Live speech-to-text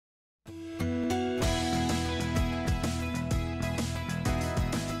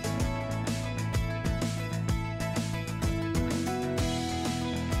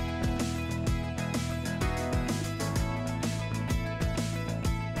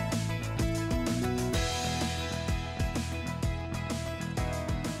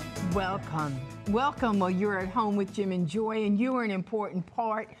Welcome. Welcome. Well, you're at home with Jim and Joy, and you are an important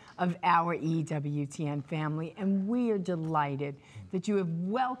part of our EWTN family, and we are delighted that you have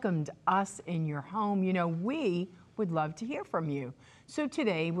welcomed us in your home. You know, we would love to hear from you. So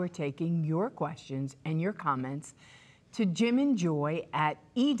today we're taking your questions and your comments to Jim and Joy at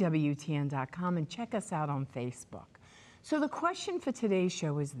EWTN.com, and check us out on Facebook. So the question for today's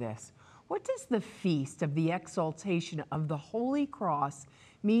show is this: what does the feast of the Exaltation of the Holy Cross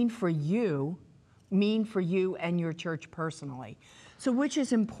mean for you and your church personally? So which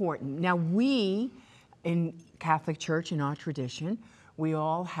is important? Now, we in Catholic Church, in our tradition, we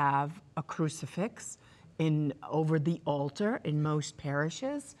all have a crucifix over the altar in most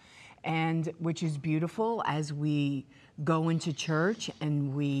parishes, and which is beautiful as we go into church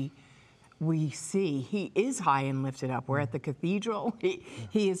and we see he is high and lifted up. We're at the cathedral.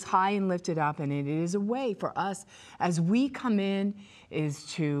 He is high and lifted up, and it is a way for us as we come in is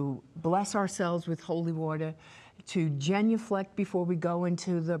to bless ourselves with holy water, to genuflect before we go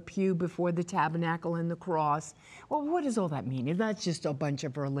into the pew before the tabernacle and the cross. Well, what does all that mean? That's just a bunch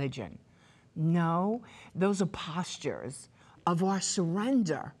of religion. No, those are postures of our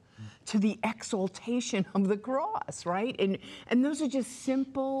surrender to the exaltation of the cross, right? And those are just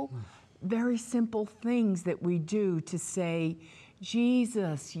simple, very simple things that we do to say,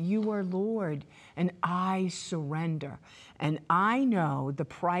 Jesus, you are Lord, and I surrender. And I know the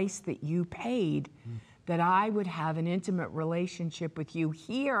price that you paid, that I would have an intimate relationship with you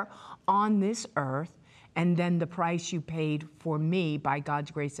here on this earth, and then the price you paid for me by God's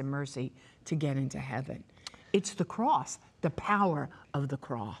grace and mercy to get into heaven. It's the cross, the power of the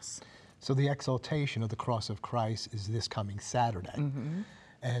cross. So the exaltation of the cross of Christ is this coming Saturday.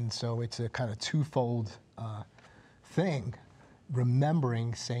 And so it's a kind of twofold thing,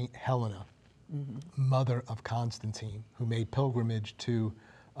 remembering Saint Helena, mother of Constantine, who made pilgrimage to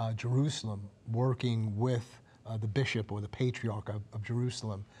Jerusalem, working with the bishop or the patriarch of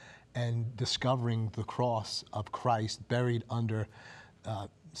Jerusalem, and discovering the cross of Christ buried under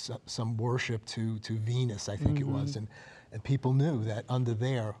some worship to Venus, I think it was. And people knew that under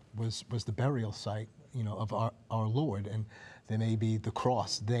there was the burial site, you know, of our Lord, and there may be the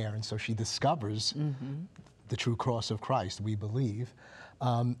cross there. And so she discovers the true cross of Christ, we believe.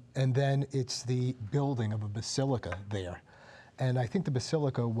 And then it's the building of a basilica there. And I think the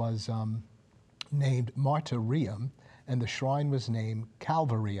basilica was named Martyrium, and the shrine was named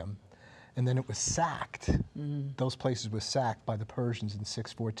Calvarium. And then it was sacked. Those places were sacked by the Persians in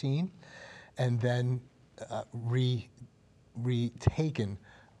 614, and then retaken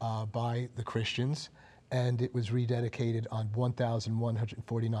by the Christians, and it was rededicated on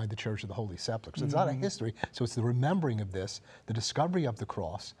 1149, the Church of the Holy Sepulchre. So it's not a history, so it's the remembering of this, the discovery of the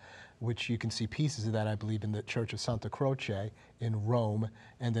cross, which you can see pieces of that, I believe, in the Church of Santa Croce in Rome,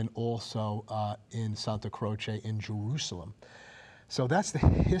 and then also in Santa Croce in Jerusalem. So that's the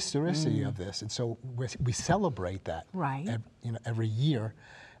historicity of this, and so we celebrate that every year.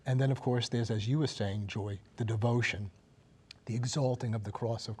 And then, of course, there's, as you were saying, Joy, the devotion, the exalting of the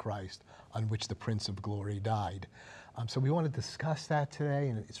cross of Christ on which the Prince of Glory died. So we want to discuss that today,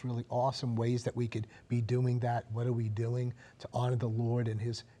 and it's really awesome ways that we could be doing that. What are we doing to honor the Lord and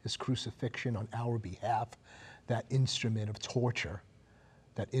his crucifixion on our behalf, that instrument of torture,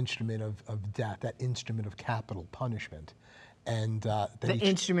 that instrument of death, that instrument of capital punishment. And the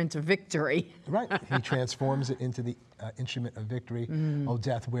instrument of victory. Right. He transforms it into the instrument of victory. O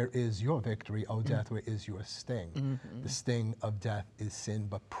death, where is your victory? O death, where is your sting? The sting of death is sin,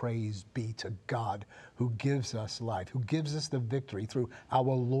 but praise be to God who gives us life, who gives us the victory through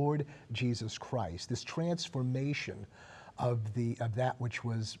our Lord Jesus Christ. This transformation of that which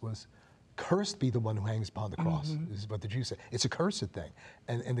was cursed be the one who hangs upon the cross, is what the Jews said. It's a cursed thing.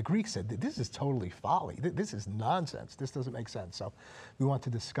 And the Greeks said, this is totally folly. This is nonsense. This doesn't make sense. So we want to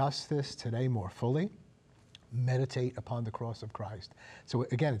discuss this today more fully, meditate upon the cross of Christ. So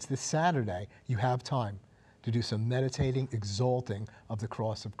again, it's this Saturday. You have time to do some meditating, exalting of the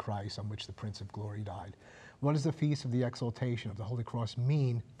cross of Christ on which the Prince of Glory died. What does the Feast of the Exaltation of the Holy Cross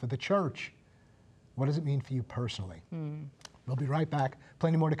mean for the church? What does it mean for you personally? We'll be right back.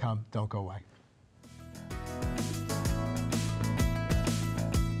 Plenty more to come. Don't go away.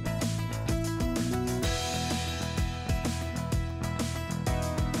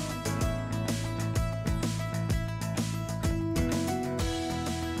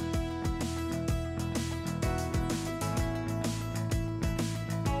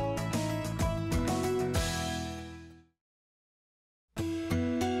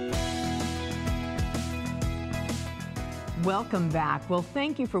 Welcome back. Well,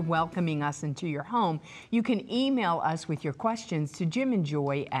 thank you for welcoming us into your home. You can email us with your questions to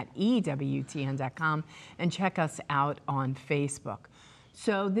jimandjoy@ewtn.com and check us out on Facebook.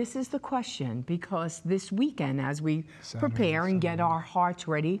 So this is the question, because this weekend, as we prepare and get our hearts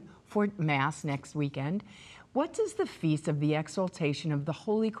ready for Mass next weekend, what does the Feast of the Exaltation of the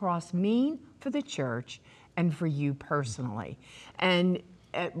Holy Cross mean for the Church and for you personally? And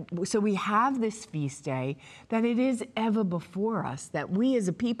so we have this feast day, that it is ever before us, that we as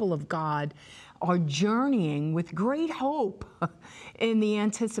a people of God are journeying with great hope in the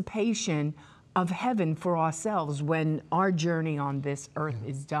anticipation of heaven for ourselves when our journey on this earth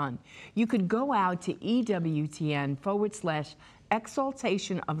is done. You could go out to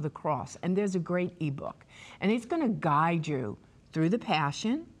EWTN/Exaltation of the Cross, and there's a great ebook, and it's going to guide you through the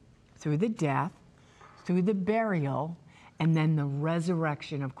Passion, through the death, through the burial, and then the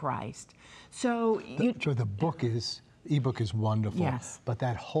resurrection of Christ. So Joy, the ebook is wonderful. Yes. But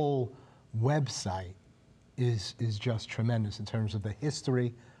that whole website is just tremendous in terms of the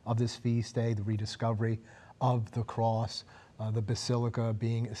history of this feast day, the rediscovery of the cross, the basilica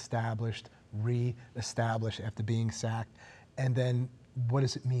being established, re-established after being sacked, and then what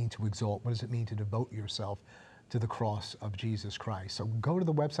does it mean to exalt? What does it mean to devote yourself to the cross of Jesus Christ? So go to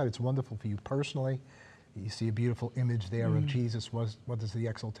the website. It's wonderful for you personally. You see a beautiful image there of Jesus. What does the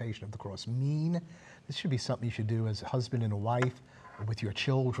exaltation of the cross mean? This should be something you should do as a husband and a wife, or with your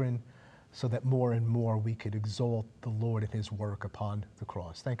children, so that more and more we could exalt the Lord and his work upon the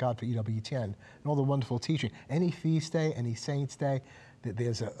cross. Thank God for EWTN and all the wonderful teaching. Any feast day, any saints day,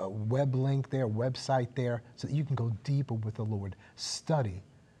 there's a web link there, website there, so that you can go deeper with the Lord. Study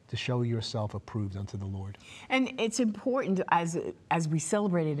to show yourself approved unto the Lord. And it's important as we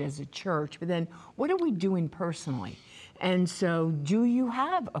celebrate it as a church, but then what are we doing personally? And so, do you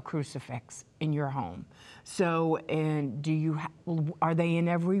have a crucifix in your home? So, and are they in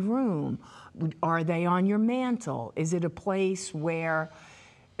every room? Are they on your mantle? Is it a place where,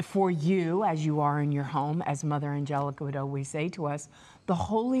 for you, as you are in your home, as Mother Angelica would always say to us, the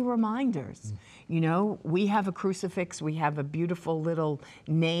holy reminders. You know, we have a crucifix, we have a beautiful little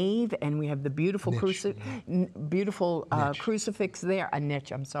nave, and we have the beautiful crucifix there, a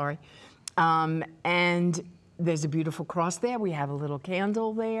niche, I'm sorry. And there's a beautiful cross there. We have a little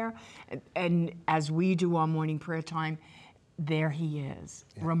candle there. And as we do our morning prayer time, there he is,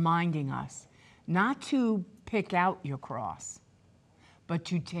 reminding us not to pick out your cross, but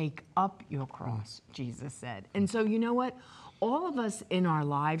to take up your cross, Jesus said. And so, you know what? All of us in our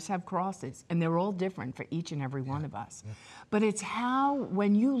lives have crosses, and they're all different for each and every one of us. But it's how,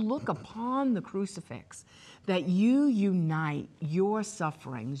 when you look upon the crucifix, that you unite your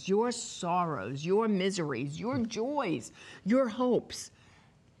sufferings, your sorrows, your miseries, your joys, your hopes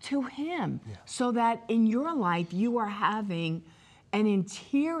to him, so that in your life you are having an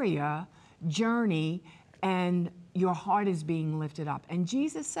interior journey and your heart is being lifted up. And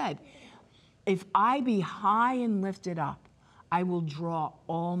Jesus said, if I be high and lifted up, I will draw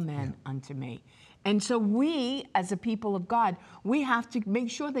all men unto me. And so we, as a people of God, we have to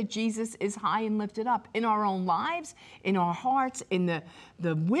make sure that Jesus is high and lifted up in our own lives, in our hearts, in the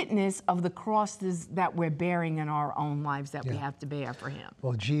witness of the crosses that we're bearing in our own lives that we have to bear for him.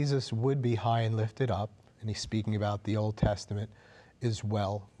 Well, Jesus would be high and lifted up, and he's speaking about the Old Testament as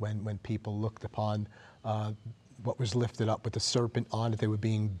well, when people looked upon what was lifted up with the serpent on it, they were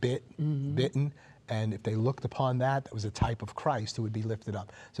being bitten. And if they looked upon that, that was a type of Christ who would be lifted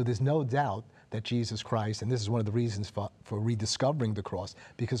up. So there's no doubt that Jesus Christ, and this is one of the reasons for rediscovering the cross,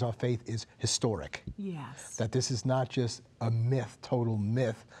 because our faith is historic. Yes. That this is not just a myth, total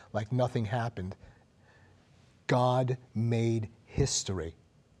myth, like nothing happened. God made history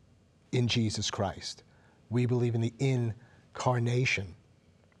in Jesus Christ. We believe in the incarnation.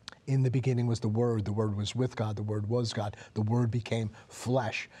 In the beginning was the Word was with God, the Word was God, the Word became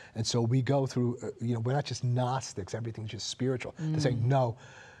flesh. And so we go through, we're not just Gnostics, everything's just spiritual. To say, no,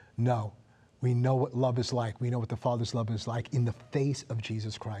 we know what love is like, we know what the Father's love is like in the face of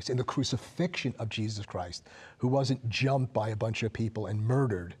Jesus Christ, in the crucifixion of Jesus Christ, who wasn't jumped by a bunch of people and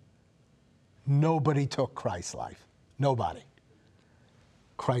murdered. Nobody took Christ's life, nobody.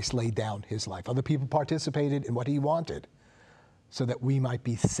 Christ laid down his life. Other people participated in what he wanted, so that we might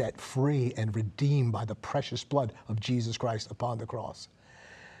be set free and redeemed by the precious blood of Jesus Christ upon the cross.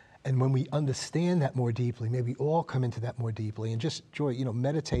 And when we understand that more deeply, may we all come into that more deeply, and just, Joy,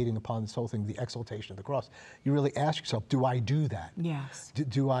 meditating upon this whole thing, the exaltation of the cross, you really ask yourself, do I do that? Yes.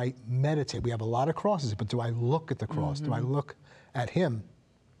 Do I meditate? We have a lot of crosses, but do I look at the cross? Do I look at him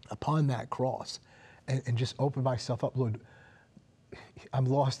upon that cross and just open myself up? Lord, I'm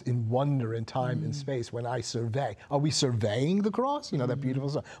lost in wonder in time and space when I survey. Are we surveying the cross? You know, that beautiful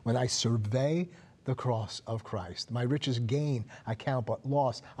song. When I survey the cross of Christ, my richest gain I count but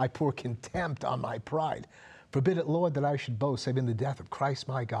loss. I pour contempt on my pride. Forbid it, Lord, that I should boast, save in the death of Christ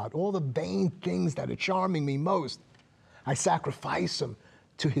my God. All the vain things that are charming me most, I sacrifice them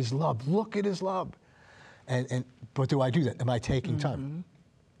to his love. Look at his love. But do I do that? Am I taking time?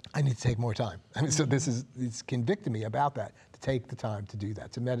 I need to take more time. I mean, so it's convicted me about that, to take the time to do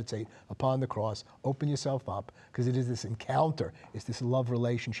that, to meditate upon the cross, open yourself up, because it is this encounter, it's this love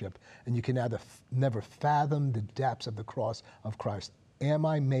relationship, and you can never fathom the depths of the cross of Christ. Am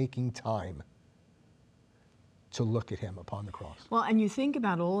I making time to look at him upon the cross? Well, and you think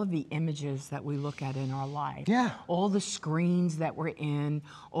about all of the images that we look at in our life. Yeah. All the screens that we're in,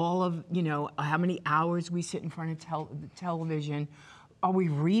 all of, you know, how many hours we sit in front of the television. Are we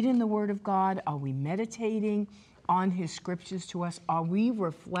reading the Word of God? Are we meditating on his scriptures to us? Are we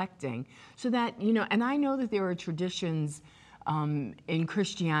reflecting? So that, you know, and I know that there are traditions in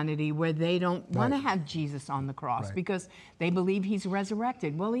Christianity where they don't want to have Jesus on the cross because they believe he's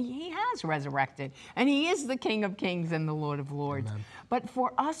resurrected. Well, he has resurrected, and he is the King of Kings and the Lord of Lords. Amen. But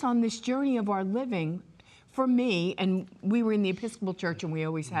for us on this journey of our living, for me, and we were in the Episcopal Church and we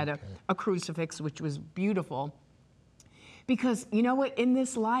always had a crucifix, which was beautiful. Because you know what, in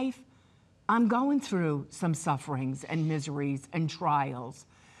this life, I'm going through some sufferings and miseries and trials.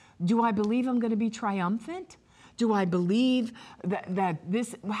 Do I believe I'm going to be triumphant? Do I believe that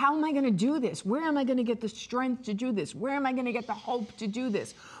this, how am I going to do this? Where am I going to get the strength to do this? Where am I going to get the hope to do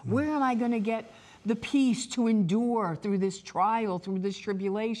this? Where am I going to get the peace to endure through this trial, through this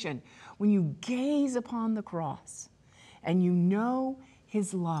tribulation? When you gaze upon the cross and you know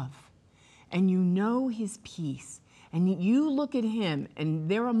his love and you know his peace, and you look at him, and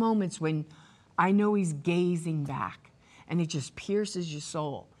there are moments when I know he's gazing back, and it just pierces your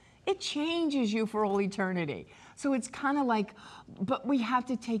soul. It changes you for all eternity. So it's kind of like, but we have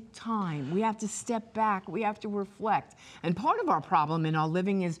to take time. We have to step back. We have to reflect. And part of our problem in our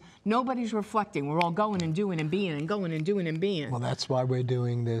living is nobody's reflecting. We're all going and doing and being and going and doing and being. Well, that's why we're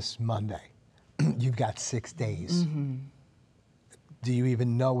doing this Monday. You've got 6 days. Do you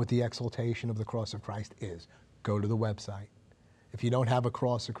even know what the exaltation of the cross of Christ is? Go to the website. If you don't have a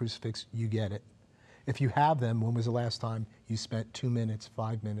cross or crucifix, you get it. If you have them, when was the last time you spent 2 minutes,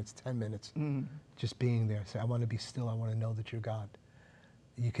 5 minutes, 10 minutes just being there? Say, I want to be still. I want to know that you're God.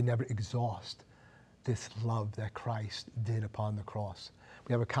 You can never exhaust this love that Christ did upon the cross.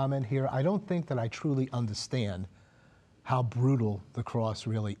 We have a comment here. I don't think that I truly understand how brutal the cross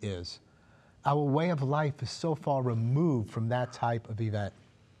really is. Our way of life is so far removed from that type of event.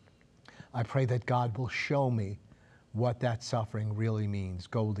 I pray that God will show me what that suffering really means.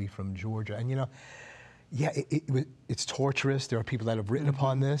 Goldie from Georgia. And you know, yeah, it's torturous. There are people that have written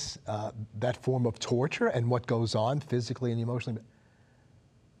upon this, that form of torture and what goes on physically and emotionally.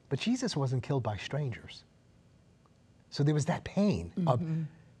 But Jesus wasn't killed by strangers. So there was that pain of,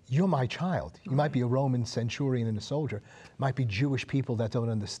 you're my child. You might be a Roman centurion and a soldier. It might be Jewish people that don't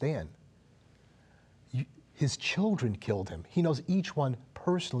understand. His children killed him. He knows each one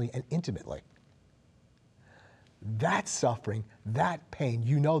personally and intimately. That suffering, that pain,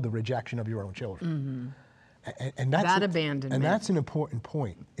 you know the rejection of your own children. And that's that abandonment. And that's an important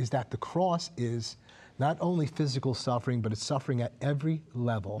point, is that the cross is not only physical suffering, but it's suffering at every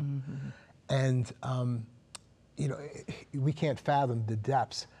level. And, you know, we can't fathom the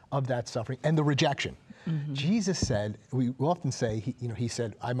depths of that suffering and the rejection. Jesus said, we often say, he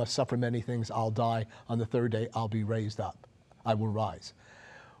said, I must suffer many things, I'll die, on the third day I'll be raised up, I will rise.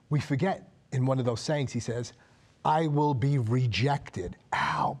 We forget in one of those sayings, he says, I will be rejected.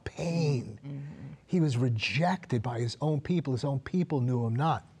 Ow, pain. He was rejected by his own people knew him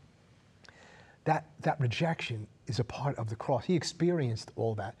not. That rejection is a part of the cross. He experienced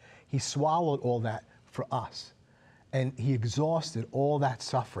all that. He swallowed all that for us. And he exhausted all that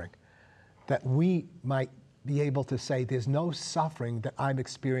suffering, that we might be able to say, there's no suffering that I'm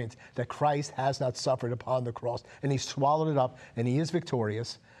experiencing that Christ has not suffered upon the cross. And he swallowed it up, and he is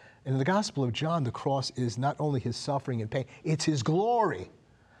victorious. And in the Gospel of John, the cross is not only his suffering and pain, it's his glory.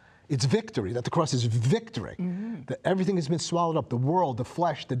 It's victory, that the cross is victory. That everything has been swallowed up, the world, the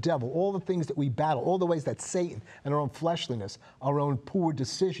flesh, the devil, all the things that we battle, all the ways that Satan and our own fleshliness, our own poor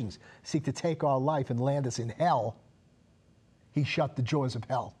decisions seek to take our life and land us in hell. He shut the jaws of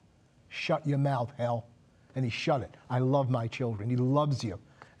hell. Shut your mouth, hell. And he shut it. I love my children. He loves you,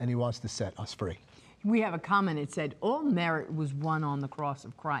 and he wants to set us free. We have a comment. It said, all merit was won on the cross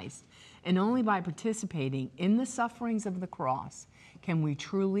of Christ, and only by participating in the sufferings of the cross can we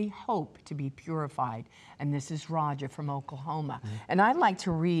truly hope to be purified. And this is Roger from Oklahoma. And I'd like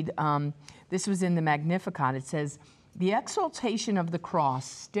to read, this was in the Magnificat. It says, the exaltation of the cross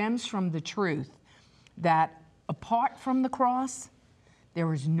stems from the truth that apart from the cross,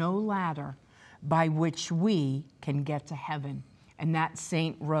 there is no ladder by which we can get to heaven. And that's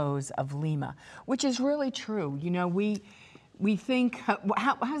St. Rose of Lima, which is really true. You know, we think,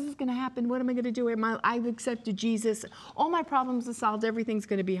 how's this going to happen? What am I going to do? I've accepted Jesus. All my problems are solved. Everything's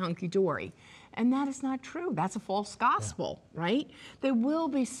going to be hunky-dory. And that is not true. That's a false gospel, right? There will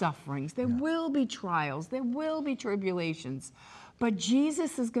be sufferings. There will be trials. There will be tribulations. But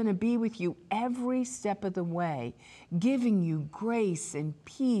Jesus is going to be with you every step of the way, giving you grace and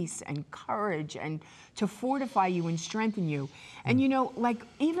peace and courage and to fortify you and strengthen you. And you know, like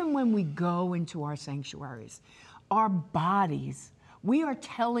even when we go into our sanctuaries, our bodies, we are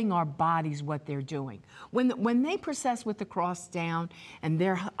telling our bodies what they're doing. When they process with the cross down and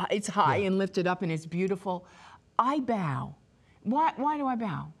it's high and lifted up and it's beautiful, I bow. Why do I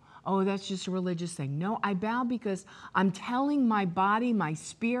bow? Oh, that's just a religious thing. No, I bow because I'm telling my body, my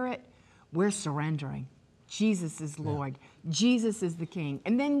spirit, we're surrendering. Jesus is Lord. Jesus is the King.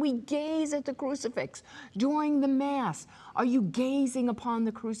 And then we gaze at the crucifix during the Mass. Are you gazing upon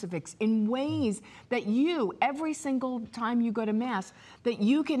the crucifix in ways that you, every single time you go to Mass, that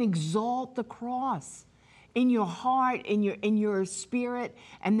you can exalt the cross in your heart, in your spirit,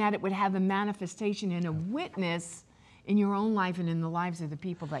 and that it would have a manifestation and a witness in your own life and in the lives of the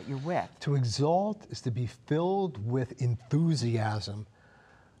people that you're with. To exalt is to be filled with enthusiasm,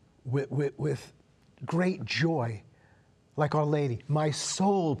 with great joy. Like Our Lady, my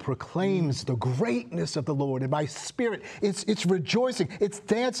soul proclaims the greatness of the Lord, and my spirit, it's rejoicing, it's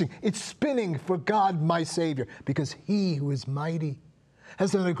dancing, it's spinning for God, my Savior, because He who is mighty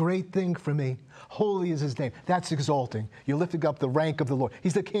has done a great thing for me. Holy is His name. That's exalting. You're lifting up the rank of the Lord.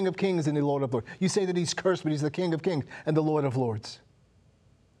 He's the King of kings and the Lord of lords. You say that He's cursed, but He's the King of kings and the Lord of lords.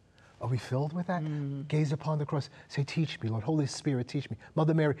 Are we filled with that? Gaze upon the cross. Say, teach me, Lord. Holy Spirit, teach me.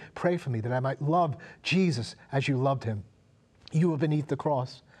 Mother Mary, pray for me that I might love Jesus as you loved Him. You are beneath the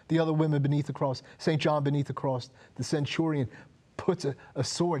cross. The other women beneath the cross. St. John beneath the cross. The centurion puts a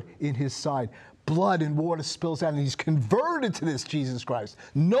sword in his side. Blood and water spills out, and he's converted to this Jesus Christ.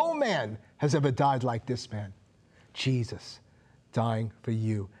 No man has ever died like this man. Jesus dying for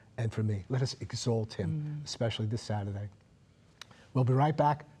you and for me. Let us exalt Him, especially this Saturday. We'll be right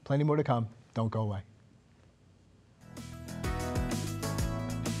back. Plenty more to come. Don't go away.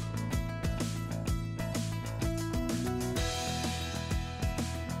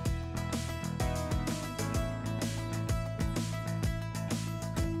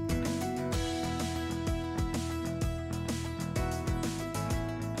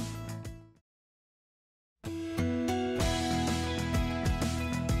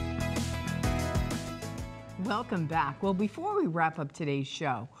 Welcome back. Well, before we wrap up today's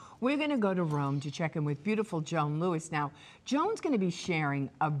show, we're going to go to Rome to check in with beautiful Joan Lewis. Now, Joan's going to be sharing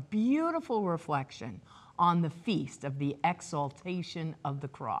a beautiful reflection on the feast of the Exaltation of the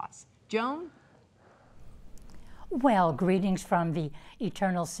Cross. Joan? Well, greetings from the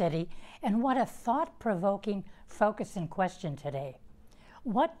Eternal City, and what a thought-provoking focus and question today.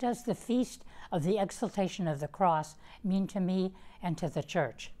 What does the feast of the Exaltation of the Cross mean to me and to the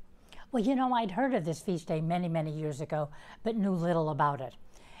Church? Well, you know, I'd heard of this feast day many, many years ago, but knew little about it.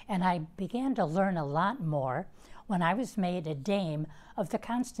 And I began to learn a lot more when I was made a dame of the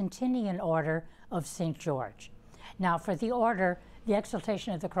Constantinian Order of St. George. Now, for the order, the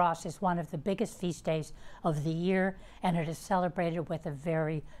Exaltation of the Cross is one of the biggest feast days of the year, and it is celebrated with a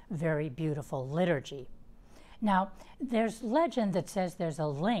very, very beautiful liturgy. Now, there's legend that says there's a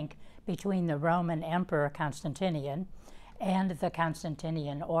link between the Roman Emperor Constantinian and the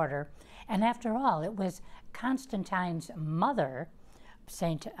Constantinian Order. And after all, it was Constantine's mother,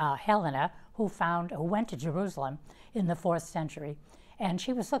 Saint Helena, who went to Jerusalem in the 4th century. And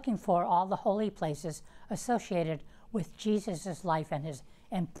she was looking for all the holy places associated with Jesus' life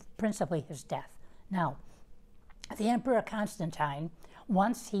and principally his death. Now, the Emperor Constantine,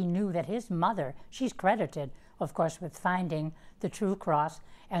 once he knew that his mother, she's credited, of course, with finding the true cross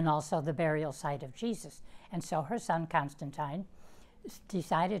and also the burial site of Jesus. And so her son Constantine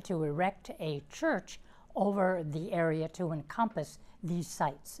decided to erect a church over the area to encompass these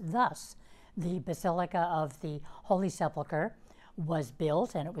sites. Thus, the Basilica of the Holy Sepulchre was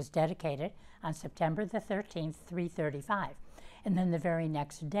built, and it was dedicated on September the 13th, 335. And then the very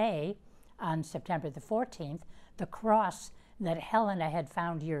next day, on September the 14th, the cross that Helena had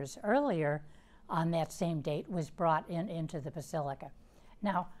found years earlier on that same date was brought into the basilica.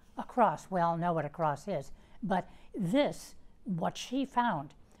 Now, a cross, we all know what a cross is, but this, what she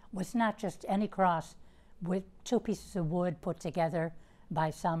found, was not just any cross with two pieces of wood put together by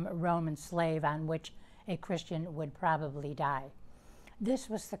some Roman slave on which a Christian would probably die. This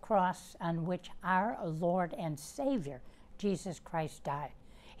was the cross on which our Lord and Savior, Jesus Christ, died.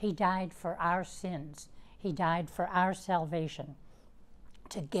 He died for our sins. He died for our salvation,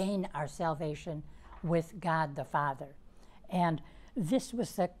 to gain our salvation with God the Father. And this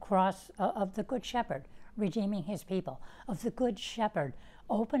was the cross of the Good Shepherd, redeeming his people, of the Good Shepherd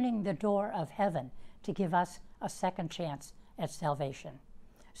opening the door of heaven to give us a second chance at salvation.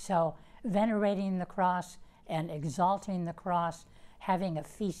 So venerating the cross and exalting the cross, having a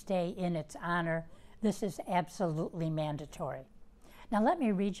feast day in its honor, this is absolutely mandatory. Now let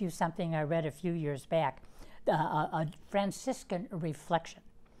me read you something I read a few years back, a Franciscan reflection.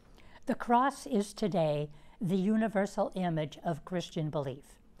 The cross is today the universal image of Christian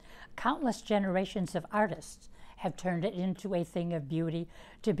belief. Countless generations of artists have turned it into a thing of beauty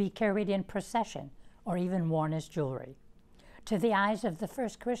to be carried in procession or even worn as jewelry. To the eyes of the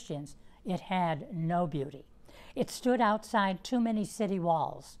first Christians, it had no beauty. It stood outside too many city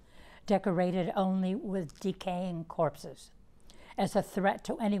walls, decorated only with decaying corpses, as a threat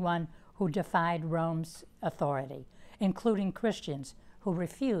to anyone who defied Rome's authority, including Christians who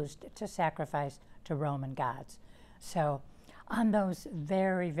refused to sacrifice to Roman gods. So, on those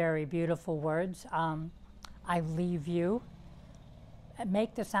very, very beautiful words, I leave you.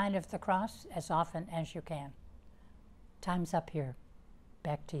 Make the sign of the cross as often as you can. Time's up here.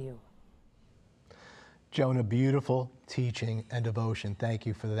 Back to you. Jonah, beautiful teaching and devotion. Thank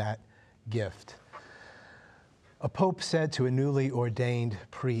you for that gift. A pope said to a newly ordained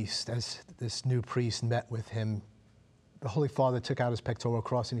priest, as this new priest met with him, the Holy Father took out his pectoral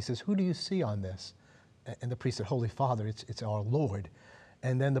cross and he says, "Who do you see on this?" And the priest said, "Holy Father, it's our Lord."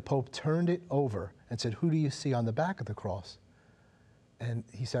 And then the Pope turned it over and said, "Who do you see on the back of the cross?" And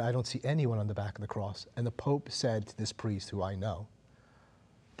he said, "I don't see anyone on the back of the cross." And the Pope said to this priest, who I know,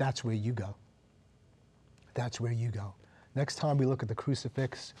 "That's where you go. That's where you go." Next time we look at the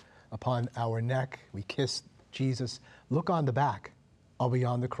crucifix upon our neck, we kiss Jesus, look on the back. Are we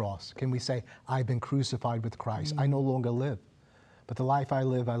on the cross? Can we say, "I've been crucified with Christ. I no longer live, but the life I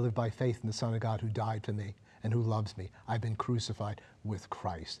live by faith in the Son of God who died for me and who loves me. I've been crucified with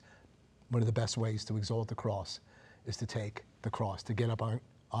Christ." One of the best ways to exalt the cross is to take the cross, to get up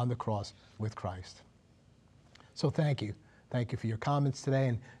on the cross with Christ. So thank you. Thank you for your comments today,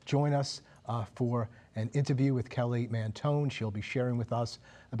 and join us for an interview with Kelly Mantone. She'll be sharing with us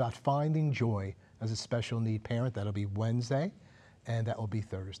about finding joy as a special need parent. That'll be Wednesday, and that will be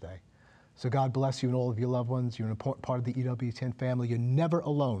Thursday. So God bless you and all of your loved ones. You're an important part of the EWTN family. You're never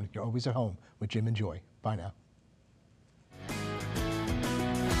alone. You're always at home with Jim and Joy. Bye now.